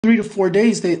3 to 4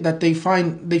 days that they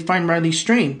find Riley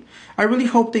Strain. I really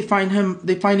hope they find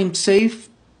him safe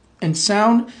and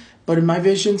sound. But in my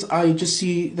visions, I just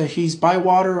see that he's by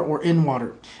water or in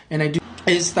water. And I do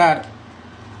is that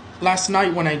last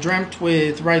night when I dreamt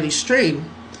with Riley Strain,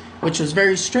 which was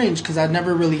very strange because that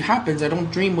never really happens. I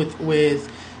don't dream with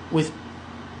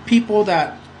people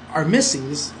that are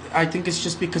missing. I think it's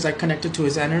just because I connected to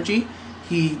his energy.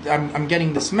 I'm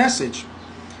getting this message.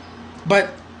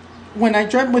 But when I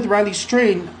dreamt with Riley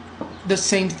Strain, the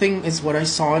same thing is what I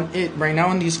saw in it right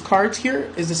now in these cards here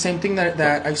is the same thing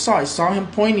that I saw. I saw him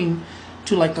pointing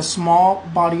to like a small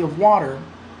body of water,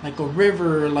 like a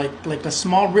river, like a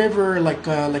small river, like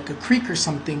a creek or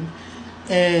something,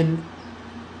 and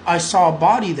I saw a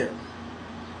body there.